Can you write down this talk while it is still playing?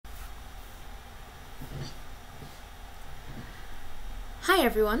Hi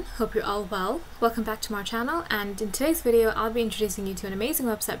everyone, hope you're all well. Welcome back to my channel, and in today's video I'll be introducing you to an amazing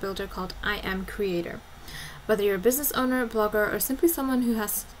website builder called I Am Creator. Whether you're a business owner, blogger, or simply someone who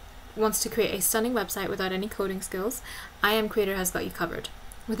wants to create a stunning website without any coding skills, I Am Creator has got you covered.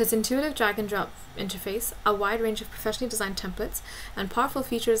 With its intuitive drag and drop interface, a wide range of professionally designed templates, and powerful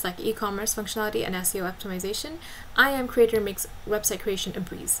features like e-commerce functionality and SEO optimization, I Am Creator makes website creation a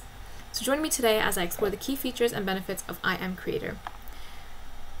breeze. So join me today as I explore the key features and benefits of I Am Creator.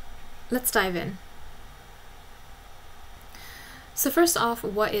 Let's dive in. So first off,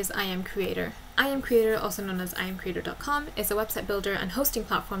 what is I Am Creator? I Am Creator, also known as iamcreator.com, is a website builder and hosting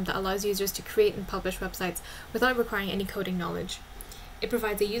platform that allows users to create and publish websites without requiring any coding knowledge. It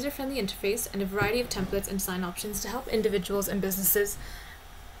provides a user-friendly interface and a variety of templates and design options to help individuals and businesses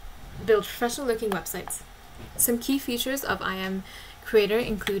build professional-looking websites. Some key features of I Am Creator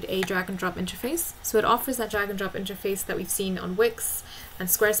include a drag and drop interface. So it offers that drag and drop interface that we've seen on Wix and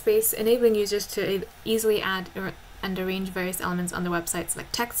Squarespace, enabling users to easily add and arrange various elements on their websites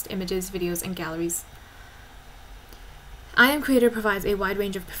like text, images, videos, and galleries. I Am Creator provides a wide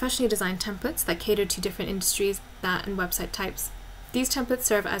range of professionally designed templates that cater to different industries and website types. These templates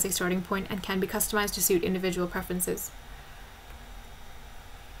serve as a starting point and can be customized to suit individual preferences.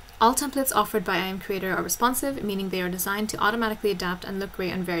 All templates offered by I Am Creator are responsive, meaning they are designed to automatically adapt and look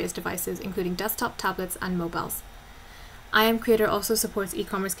great on various devices, including desktop, tablets, and mobiles. I Am Creator also supports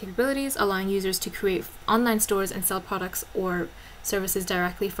e-commerce capabilities, allowing users to create online stores and sell products or services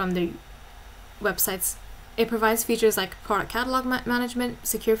directly from their websites. It provides features like product catalog management,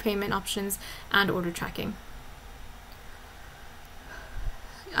 secure payment options, and order tracking.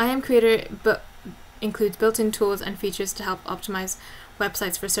 I Am Creator includes built-in tools and features to help optimize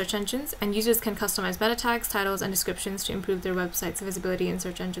websites for search engines, and users can customize meta tags, titles, and descriptions to improve their website's visibility in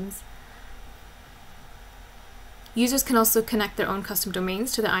search engines. Users can also connect their own custom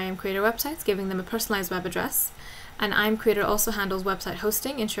domains to the I Am Creator websites, giving them a personalized web address. And I Am Creator also handles website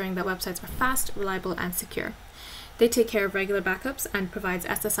hosting, ensuring that websites are fast, reliable, and secure. They take care of regular backups and provides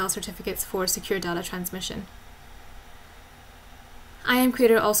SSL certificates for secure data transmission. I Am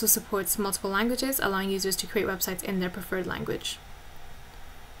Creator also supports multiple languages, allowing users to create websites in their preferred language.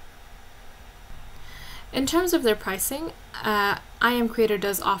 In terms of their pricing, I Am Creator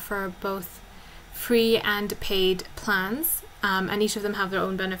does offer both free and paid plans, and each of them have their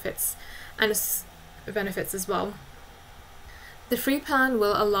own benefits as well. The free plan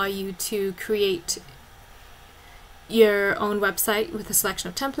will allow you to create your own website with a selection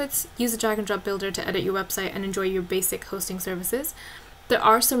of templates, use the drag and drop builder to edit your website, and enjoy your basic hosting services. There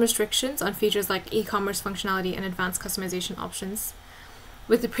are some restrictions on features like e-commerce functionality and advanced customization options.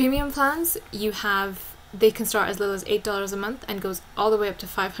 With the premium plans, they can start as little as $8 a month and goes all the way up to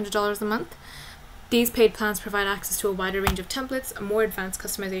 $500 a month. These paid plans provide access to a wider range of templates, more advanced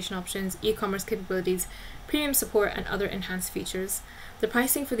customization options, e-commerce capabilities, premium support, and other enhanced features. The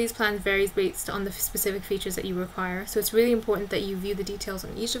pricing for these plans varies based on the specific features that you require, so it's really important that you view the details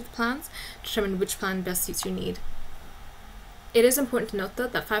on each of the plans to determine which plan best suits your need. It is important to note though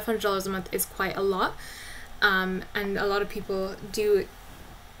that $500 a month is quite a lot, and a lot of people do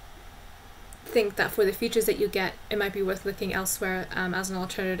think that for the features that you get, it might be worth looking elsewhere as an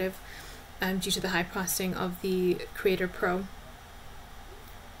alternative due to the high pricing of the Creator Pro.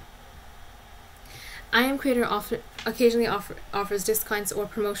 I Am Creator occasionally offers discounts or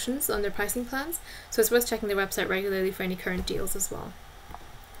promotions on their pricing plans, so it's worth checking their website regularly for any current deals as well.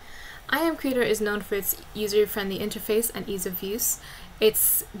 I Am Creator is known for its user-friendly interface and ease of use.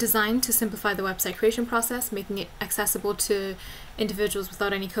 It's designed to simplify the website creation process, making it accessible to individuals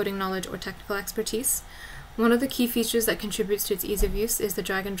without any coding knowledge or technical expertise. One of the key features that contributes to its ease of use is the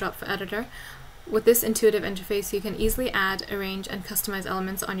drag and drop editor. With this intuitive interface, you can easily add, arrange, and customize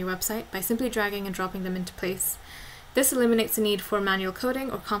elements on your website by simply dragging and dropping them into place. This eliminates the need for manual coding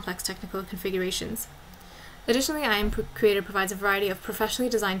or complex technical configurations. Additionally, I Am Creator provides a variety of professionally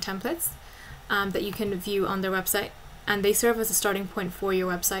designed templates that you can view on their website, and they serve as a starting point for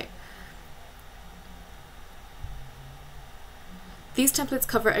your website. These templates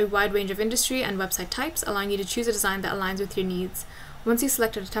cover a wide range of industry and website types, allowing you to choose a design that aligns with your needs. Once you've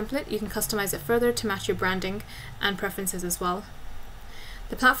selected a template, you can customize it further to match your branding and preferences as well.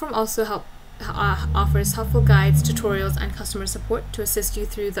 The platform also offers helpful guides, tutorials, and customer support to assist you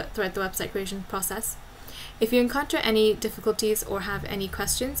throughout the website creation process. If you encounter any difficulties or have any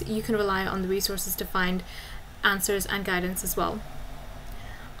questions, you can rely on the resources to find answers and guidance as well.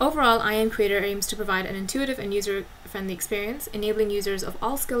 Overall, I Am Creator aims to provide an intuitive and user-friendly experience, enabling users of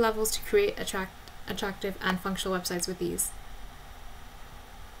all skill levels to create attractive and functional websites with ease.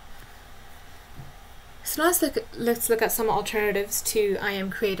 So now let's look at some alternatives to I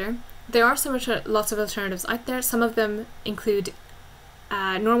Am Creator. There are lots of alternatives out there. Some of them include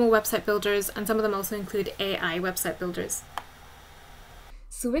normal website builders, and some of them also include AI website builders.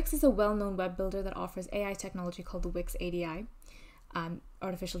 So Wix is a well-known web builder that offers AI technology called the Wix ADI,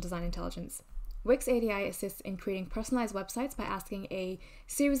 Artificial Design Intelligence. Wix ADI assists in creating personalized websites by asking a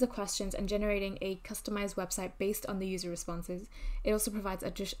series of questions and generating a customized website based on the user responses. It also provides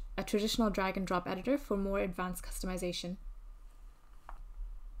a traditional drag and drop editor for more advanced customization.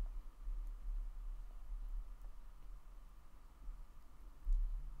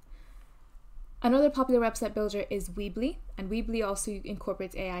 Another popular website builder is Weebly, and Weebly also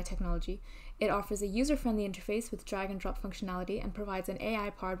incorporates AI technology. It offers a user-friendly interface with drag and drop functionality and provides an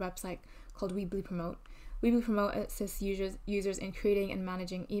AI-powered website called Weebly Promote. Weebly Promote assists users in creating and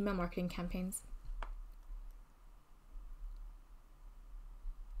managing email marketing campaigns.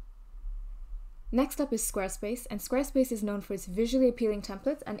 Next up is Squarespace, and Squarespace is known for its visually appealing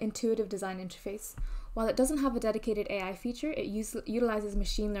templates and intuitive design interface. While it doesn't have a dedicated AI feature, it utilizes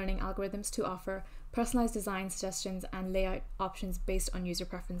machine learning algorithms to offer personalized design suggestions and layout options based on user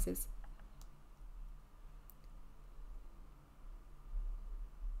preferences.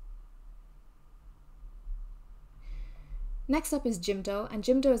 Next up is Jimdo, and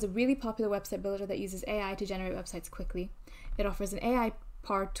Jimdo is a really popular website builder that uses AI to generate websites quickly. It offers an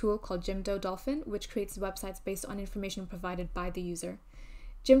AI-powered tool called Jimdo Dolphin, which creates websites based on information provided by the user.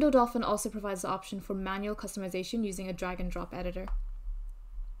 Jimdo Dolphin also provides the option for manual customization using a drag and drop editor.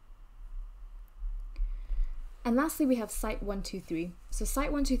 And lastly, we have Site123. So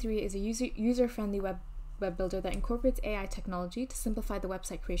Site123 is a user-friendly web builder that incorporates AI technology to simplify the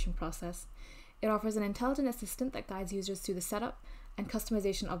website creation process. It offers an intelligent assistant that guides users through the setup and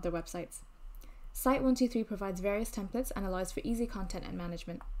customization of their websites. Site123 provides various templates and allows for easy content and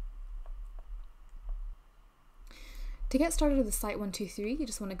management. To get started with the Site123, you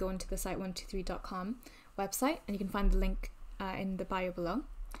just want to go into the site123.com website, and you can find the link in the bio below.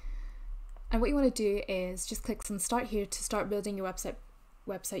 And what you want to do is just click on Start Here to start building your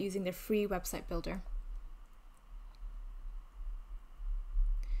website using their free website builder.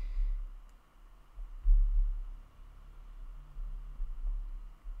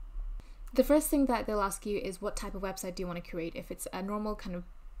 The first thing that they'll ask you is what type of website do you want to create. If it's a normal kind of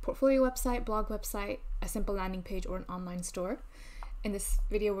portfolio website, blog website, a simple landing page, or an online store. In this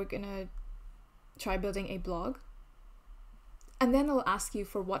video, we're going to try building a blog. And then they'll ask you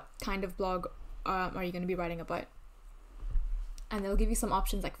for what kind of blog are you going to be writing about. And they'll give you some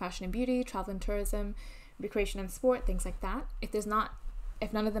options like fashion and beauty, travel and tourism, recreation and sport, things like that. If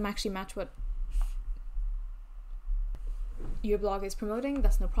none of them actually match what your blog is promoting,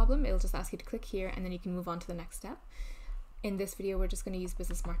 that's no problem. It'll just ask you to click here, and then you can move on to the next step. In this video, we're just going to use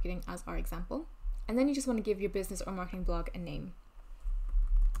business marketing as our example. And then you just want to give your business or marketing blog a name.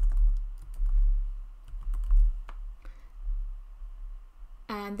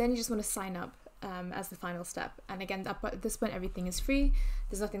 And then you just want to sign up as the final step. And again, at this point, everything is free.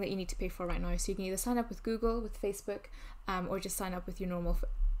 There's nothing that you need to pay for right now. So you can either sign up with Google, with Facebook, or just sign up with your normal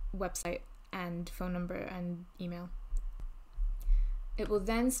website and phone number and email. It will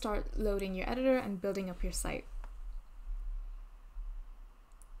then start loading your editor and building up your site.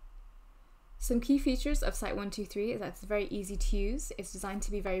 Some key features of Site123 is that it's very easy to use. It's designed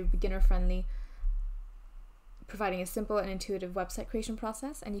to be very beginner friendly, providing a simple and intuitive website creation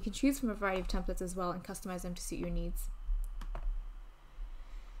process, and you can choose from a variety of templates as well and customize them to suit your needs.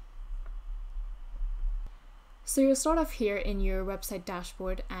 So you'll start off here in your website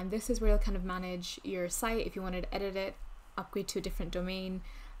dashboard, and this is where you'll kind of manage your site if you wanted to edit it, upgrade to a different domain,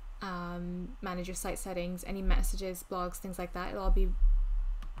 manage your site settings, any messages, blogs, things like that. It'll all be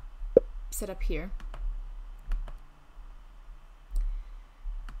set up here.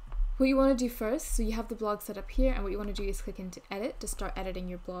 What you want to do first, so you have the blog set up here, and what you want to do is click into edit to start editing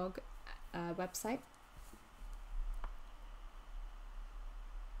your blog website.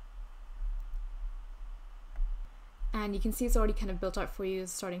 And you can see it's already kind of built out for you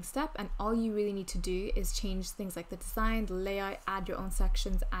as a starting step, and all you really need to do is change things like the design, the layout, add your own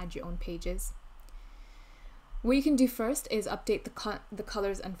sections, add your own pages. What you can do first is update the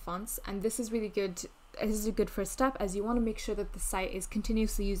colors and fonts, and this is really good. This is a good first step, as you want to make sure that the site is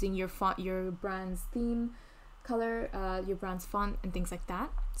continuously using your font, your brand's theme color, your brand's font, and things like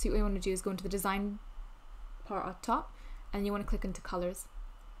that. So what you want to do is go into the design part at top, and you want to click into colors,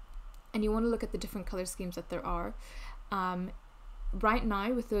 and you want to look at the different color schemes that there are. Right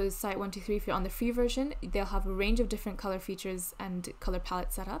now with those Site123, if you're on the free version, they'll have a range of different color features and color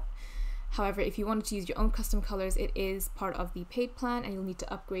palettes set up. However, if you wanted to use your own custom colors, it is part of the paid plan and you'll need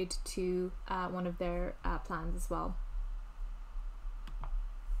to upgrade to one of their plans as well.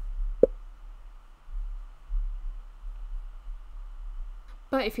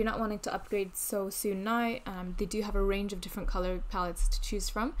 But if you're not wanting to upgrade so soon now, they do have a range of different color palettes to choose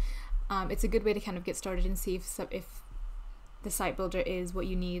from. It's a good way to kind of get started and see if the site builder is what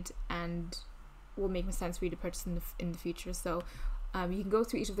you need and will make sense for you to purchase in the future. So you can go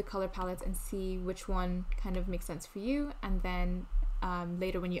through each of the color palettes and see which one kind of makes sense for you, and then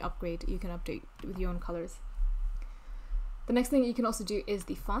later when you upgrade, you can update with your own colors. The next thing you can also do is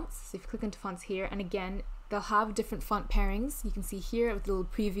the fonts. So if you click into fonts here, and again, they'll have different font pairings. You can see here with a little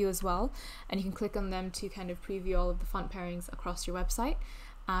preview as well, and you can click on them to kind of preview all of the font pairings across your website.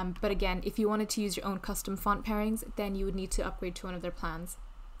 But again, if you wanted to use your own custom font pairings, then you would need to upgrade to one of their plans.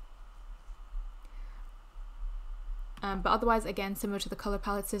 But otherwise, again, similar to the color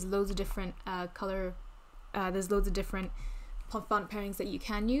palettes, there's loads of different font pairings that you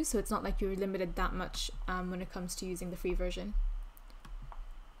can use, so it's not like you're limited that much when it comes to using the free version.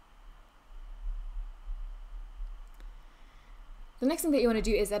 The next thing that you want to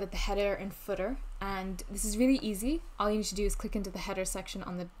do is edit the header and footer, and this is really easy. All you need to do is click into the header section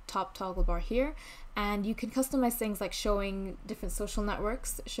on the top toggle bar here, and you can customize things like showing different social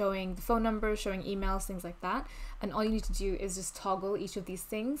networks, showing the phone numbers, showing emails, things like that. And all you need to do is just toggle each of these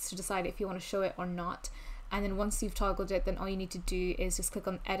things to decide if you want to show it or not. And then once you've toggled it, then all you need to do is just click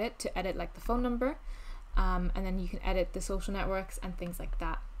on edit to edit like the phone number, and then you can edit the social networks and things like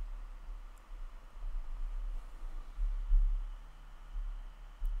that.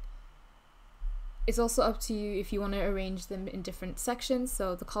 It's also up to you if you want to arrange them in different sections.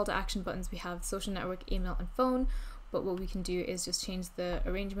 So the call to action buttons, we have social network, email and phone, but what we can do is just change the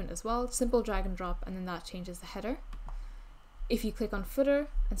arrangement as well. Simple drag and drop, and then that changes the header. If you click on footer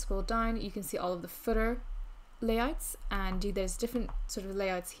and scroll down, you can see all of the footer layouts, and there's different sort of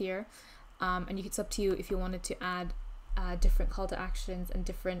layouts here, and it's up to you if you wanted to add different call to actions and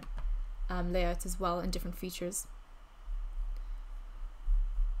different layouts as well, and different features.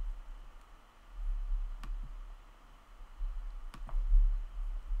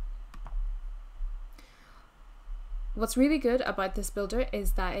 What's really good about this builder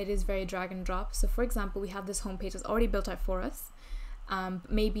is that it is very drag and drop. So for example, we have this homepage that's already built out for us.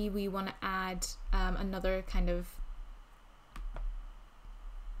 Maybe we want to add another kind of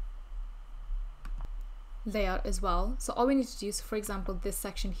layout as well. So all we need to do is, for example, this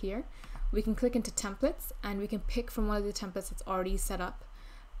section here, we can click into templates and we can pick from one of the templates that's already set up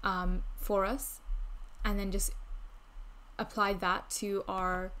for us, and then just apply that to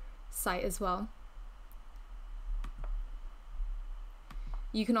our site as well.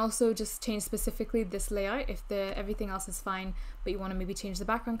 You can also just change specifically this layout if everything else is fine, but you want to maybe change the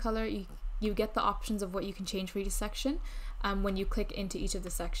background color. You get the options of what you can change for each section when you click into each of the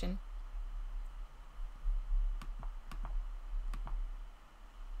section.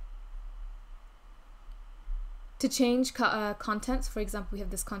 To change contents, for example, we have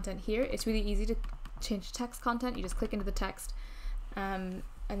this content here. It's really easy to change text content. You just click into the text and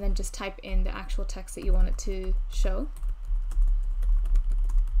then just type in the actual text that you want it to show.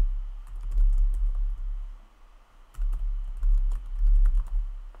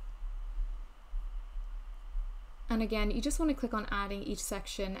 And again, you just want to click on adding each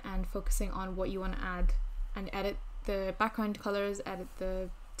section and focusing on what you want to add, and edit the background colors, edit the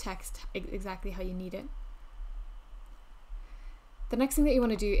text exactly how you need it. The next thing that you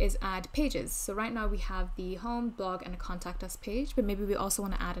want to do is add pages. So right now we have the home, blog and a contact us page, but maybe we also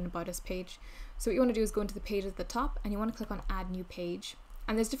want to add an about us page. So what you want to do is go into the page at the top and you want to click on add new page.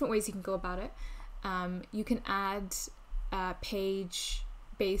 And there's different ways you can go about it. You can add a page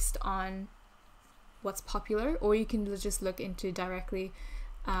based on what's popular, or you can just look into directly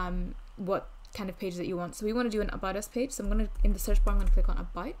what kind of page that you want. So we want to do an about us page, so I'm going to, in the search bar, I'm going to click on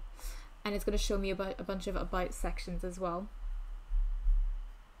about, and it's going to show me about a bunch of about sections as well.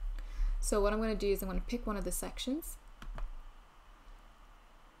 So what I'm going to do is I'm going to pick one of the sections,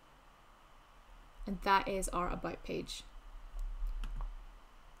 and that is our about page.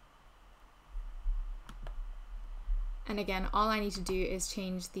 And again, all I need to do is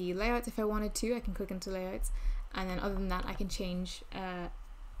change the layouts if I wanted to. I can click into layouts, and then other than that I can change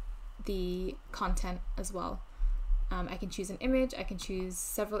the content as well. I can choose an image, I can choose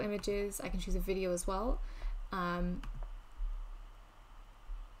several images, I can choose a video as well. And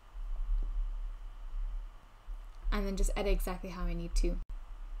then just edit exactly how I need to.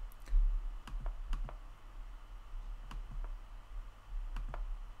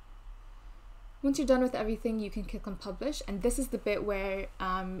 Once you're done with everything, you can click on publish, and this is the bit where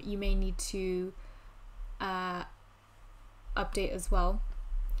you may need to update as well.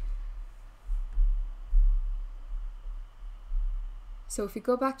 So if we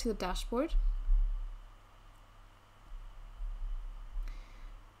go back to the dashboard,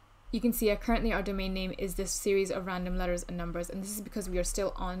 you can see currently our domain name is this series of random letters and numbers, and this is because we are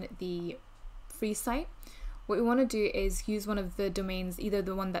still on the free site. What we want to do is use one of the domains, either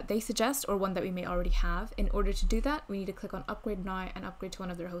the one that they suggest or one that we may already have. In order to do that, we need to click on upgrade now and upgrade to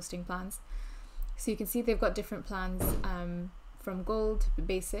one of their hosting plans. So you can see they've got different plans from gold to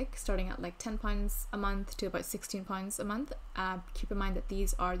basic, starting at like £10 a month to about £16 a month. Keep in mind that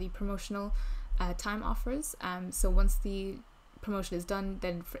these are the promotional time offers. So once the promotion is done,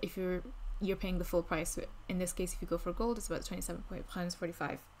 then if you're paying the full price. In this case, if you go for gold, it's about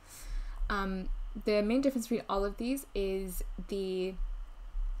 £27.45. The main difference between all of these is the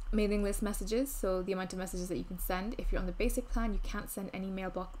mailing list messages, so the amount of messages that you can send. If you're on the basic plan, you can't send any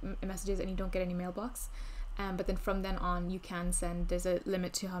mailbox messages and you don't get any mailbox. But then from then on, you can send. There's a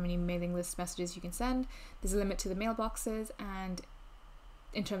limit to how many mailing list messages you can send. There's a limit to the mailboxes, and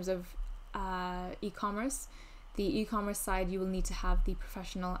in terms of e-commerce, the e-commerce side, you will need to have the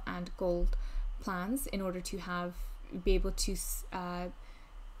professional and gold plans in order to be able to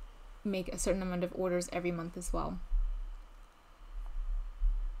make a certain amount of orders every month as well.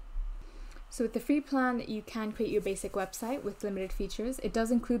 So with the free plan, you can create your basic website with limited features. It does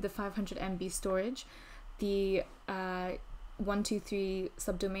include the 500 MB storage, the 123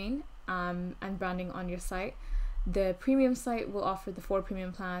 subdomain, and branding on your site. The premium site will offer the 4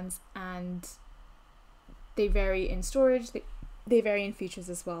 premium plans, and they vary in storage, they vary in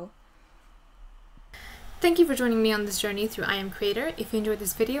features as well. Thank you for joining me on this journey through I Am Creator. If you enjoyed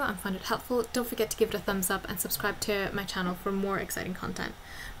this video and found it helpful, don't forget to give it a thumbs up and subscribe to my channel for more exciting content.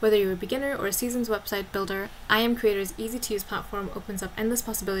 Whether you're a beginner or a seasoned website builder, I Am Creator's easy-to-use platform opens up endless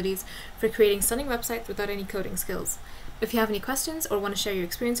possibilities for creating stunning websites without any coding skills. If you have any questions or want to share your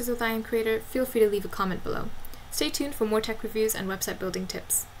experiences with I Am Creator, feel free to leave a comment below. Stay tuned for more tech reviews and website building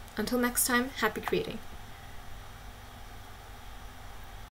tips. Until next time, happy creating!